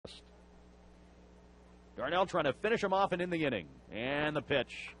Darnell trying to finish him off and in the inning. And the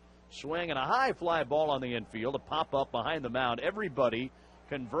pitch. Swing and a high fly ball on the infield. A pop up behind the mound. Everybody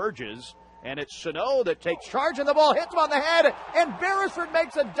converges. And it's Sano that takes charge, and the ball hits him on the head. And Beresford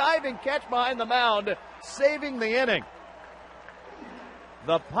makes a diving catch behind the mound, saving the inning.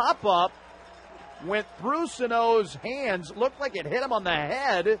 The pop up went through Sano's hands. Looked like it hit him on the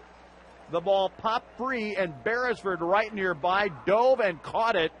head. The ball popped free, and Beresford right nearby dove and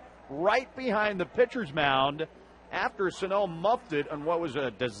caught it right behind the pitcher's mound after Sano muffed it on what was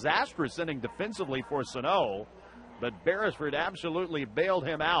a disastrous inning defensively for Sano. But Beresford absolutely bailed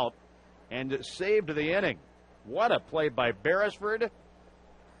him out and saved the inning. What a play by Beresford.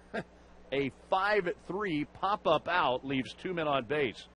 A 5-3 pop-up out leaves 2 men on base.